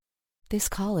This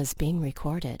call is being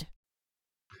recorded.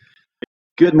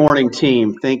 Good morning,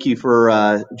 team. Thank you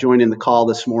for joining the call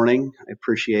this morning. I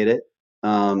appreciate it.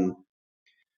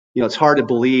 It's hard to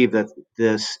believe that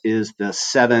this is the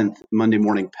 7th Monday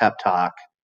morning pep talk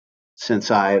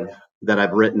that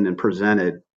I've written and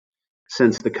presented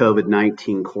since the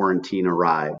COVID-19 quarantine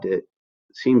arrived. It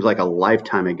seems like a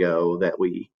lifetime ago that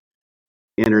we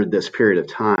entered this period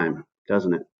of time,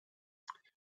 doesn't it?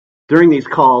 During these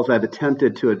calls, I've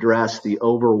attempted to address the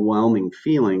overwhelming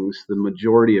feelings the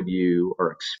majority of you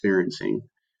are experiencing.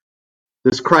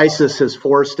 This crisis has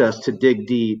forced us to dig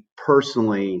deep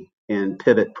personally and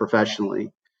pivot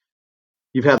professionally.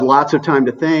 You've had lots of time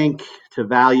to think, to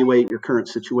evaluate your current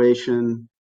situation,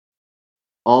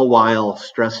 all while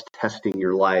stress testing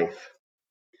your life.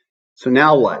 So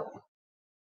now what?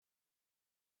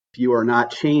 If you are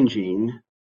not changing,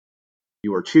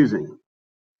 you are choosing.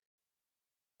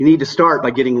 You need to start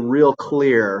by getting real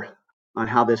clear on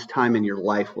how this time in your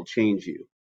life will change you.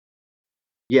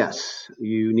 Yes,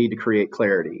 you need to create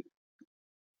clarity.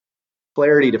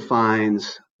 Clarity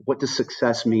defines, what does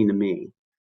success mean to me?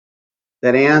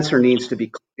 That answer needs to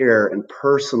be clear and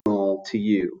personal to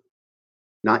you,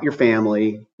 not your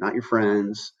family, not your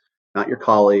friends, not your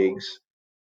colleagues,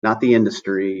 not the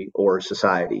industry or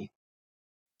society.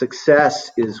 Success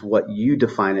is what you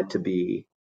define it to be,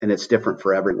 and it's different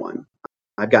for everyone.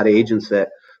 I've got agents that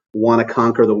want to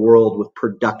conquer the world with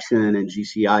production and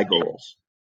GCI goals,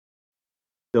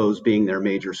 those being their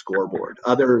major scoreboard.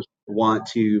 Others want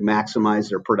to maximize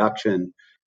their production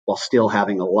while still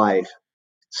having a life.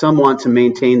 Some want to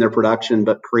maintain their production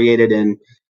but create it in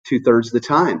 2/3 of the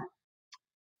time.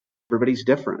 Everybody's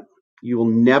different. You will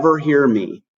never hear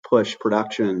me push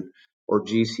production or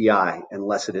GCI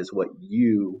unless it is what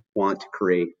you want to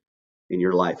create in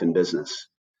your life and business.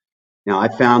 Now, I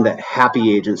found that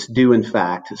happy agents do, in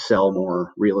fact, sell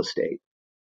more real estate.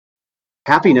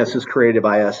 Happiness is created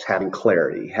by us having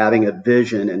clarity, having a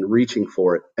vision, and reaching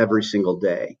for it every single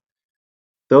day.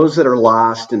 Those that are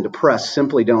lost and depressed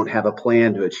simply don't have a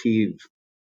plan to achieve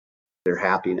their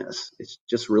happiness. It's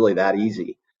just really that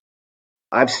easy.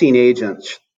 I've seen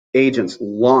agents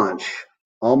launch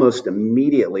almost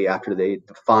immediately after they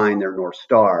define their North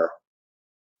Star,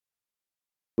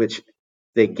 which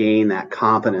they gain that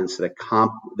confidence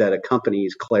that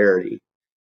accompanies clarity.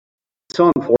 It's so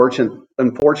unfortunate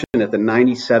that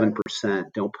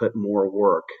 97% don't put more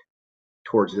work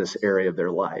towards this area of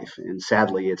their life. And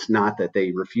sadly, it's not that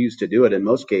they refuse to do it. In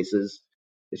most cases,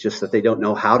 it's just that they don't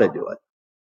know how to do it.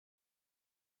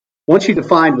 Once you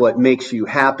define what makes you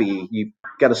happy, you've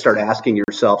got to start asking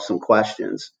yourself some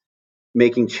questions,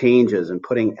 making changes and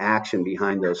putting action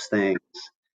behind those things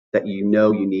that you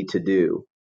know you need to do.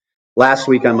 Last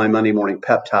week on my Monday morning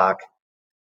pep talk,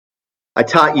 I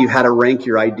taught you how to rank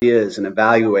your ideas and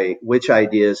evaluate which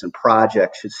ideas and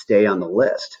projects should stay on the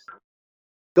list.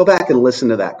 Go back and listen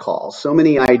to that call. So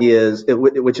many ideas,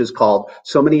 which is called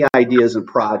So Many Ideas and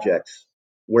Projects.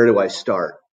 Where do I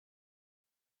start?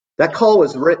 That call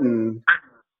was written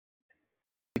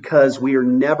because we are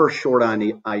never short on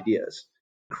the ideas.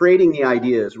 Creating the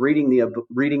ideas, reading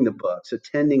the books,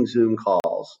 attending Zoom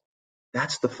calls,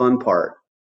 that's the fun part.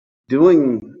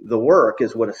 Doing the work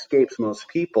is what escapes most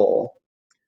people,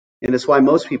 and it's why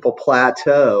most people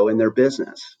plateau in their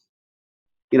business.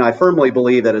 I firmly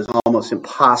believe that it's almost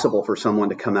impossible for someone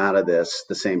to come out of this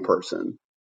the same person.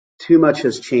 Too much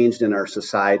has changed in our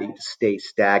society to stay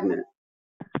stagnant.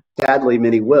 Sadly,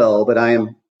 many will, but I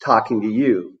am talking to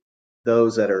you,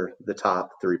 those that are the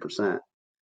top 3%.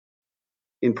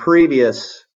 In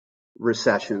previous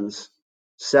recessions,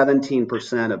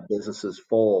 17% of businesses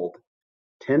fold.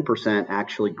 10%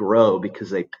 actually grow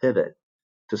because they pivot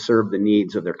to serve the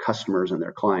needs of their customers and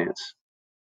their clients.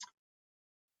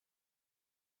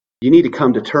 You need to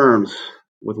come to terms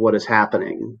with what is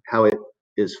happening, how it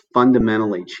is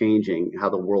fundamentally changing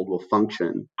how the world will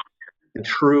function, and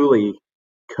truly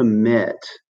commit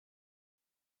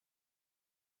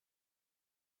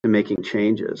to making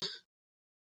changes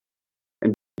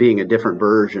and being a different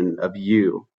version of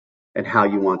you and how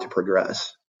you want to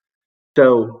progress.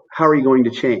 So, how are you going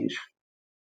to change?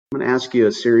 I'm going to ask you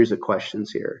a series of questions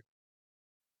here.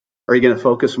 Are you going to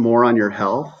focus more on your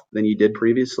health than you did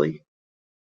previously?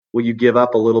 Will you give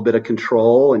up a little bit of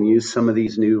control and use some of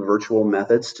these new virtual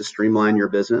methods to streamline your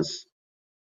business?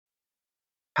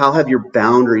 How have your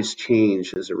boundaries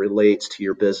changed as it relates to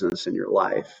your business and your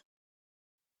life?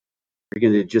 Are you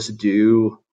going to just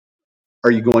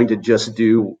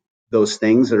do those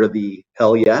things that are the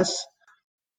hell yes?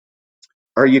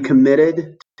 Are you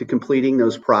committed to completing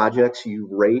those projects you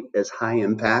rate as high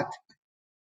impact?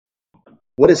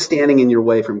 What is standing in your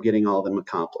way from getting all of them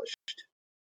accomplished?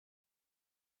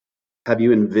 Have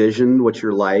you envisioned what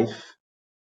your life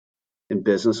and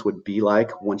business would be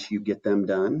like once you get them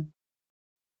done?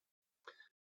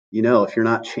 If you're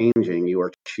not changing, you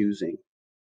are choosing.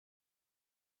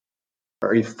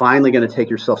 Are you finally going to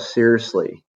take yourself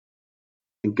seriously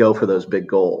and go for those big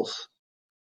goals?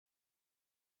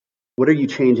 What are you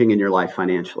changing in your life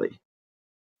financially?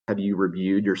 Have you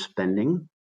reviewed your spending?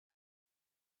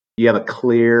 Do you have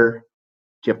clear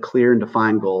and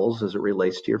defined goals as it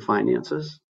relates to your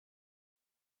finances?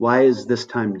 Why is this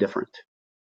time different?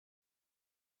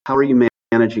 How are you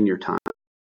managing your time? Do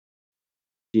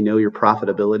you know your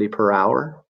profitability per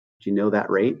hour? Do you know that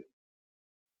rate?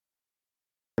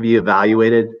 Have you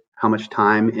evaluated how much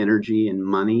time, energy, and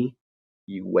money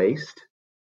you waste?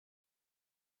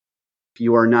 If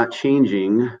you are not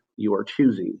changing, you are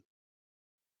choosing.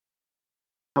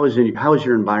 How is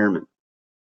your environment?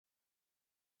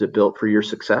 Is it built for your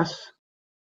success?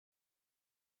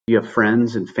 Do you have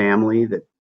friends and family that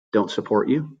don't support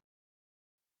you?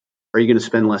 Are you going to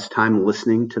spend less time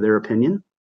listening to their opinion?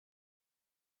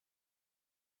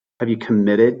 Have you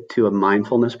committed to a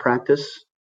mindfulness practice?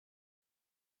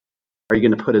 Are you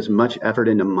going to put as much effort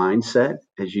into mindset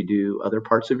as you do other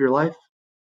parts of your life?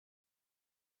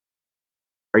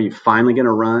 Are you finally going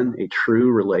to run a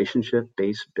true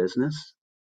relationship-based business?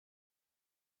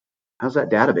 How's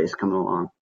that database coming along?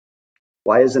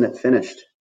 Why isn't it finished?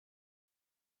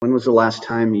 When was the last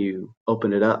time you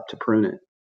opened it up to prune it?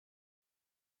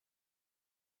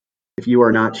 If you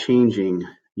are not changing,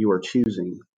 you are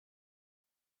choosing.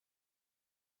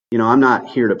 I'm not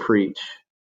here to preach,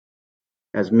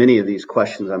 as many of these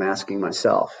questions I'm asking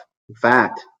myself. In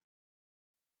fact,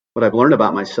 what I've learned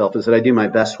about myself is that I do my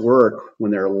best work when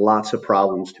there are lots of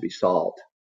problems to be solved.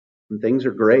 When things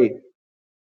are great,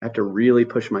 I have to really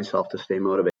push myself to stay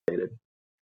motivated.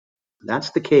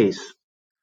 That's the case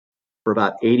for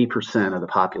about 80% of the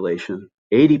population.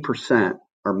 80%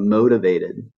 are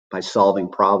motivated by solving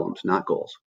problems, not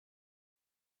goals.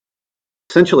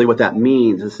 Essentially, what that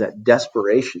means is that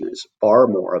desperation is far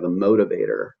more of a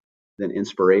motivator than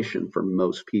inspiration for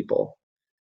most people.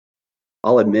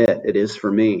 I'll admit it is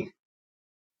for me.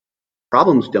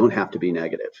 Problems don't have to be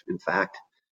negative. In fact,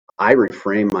 I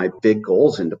reframe my big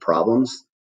goals into problems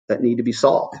that need to be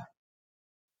solved.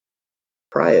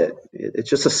 Try it. It's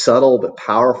just a subtle but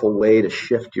powerful way to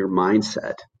shift your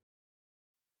mindset.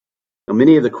 Now,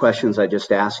 many of the questions I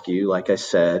just asked you, like I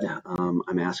said,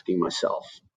 I'm asking myself.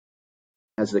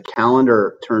 As the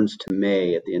calendar turns to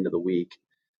May at the end of the week,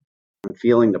 I'm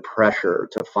feeling the pressure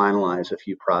to finalize a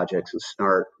few projects and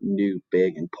start new,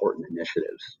 big, important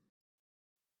initiatives.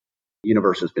 The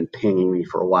universe has been pinging me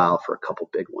for a while for a couple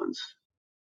big ones.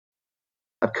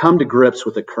 I've come to grips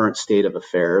with the current state of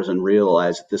affairs and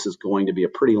realized that this is going to be a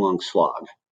pretty long slog.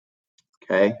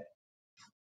 Okay?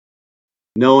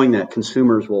 Knowing that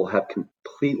consumers will have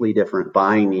completely different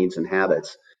buying needs and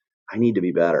habits, I need to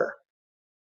be better.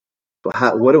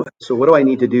 So what do I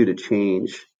need to do to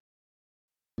change,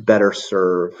 to better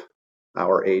serve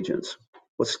our agents?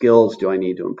 What skills do I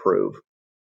need to improve?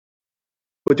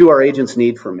 What do our agents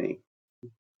need from me?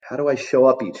 How do I show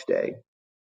up each day?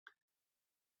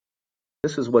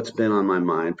 This is what's been on my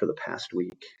mind for the past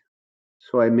week.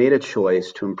 So I made a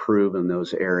choice to improve in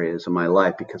those areas of my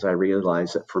life because I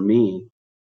realized that for me,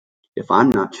 if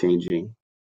I'm not changing,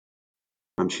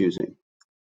 I'm choosing.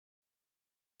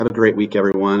 Have a great week,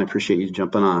 everyone. I appreciate you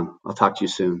jumping on. I'll talk to you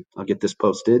soon. I'll get this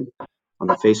posted on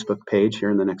the Facebook page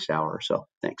here in the next hour or so.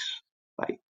 Thanks.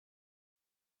 Bye.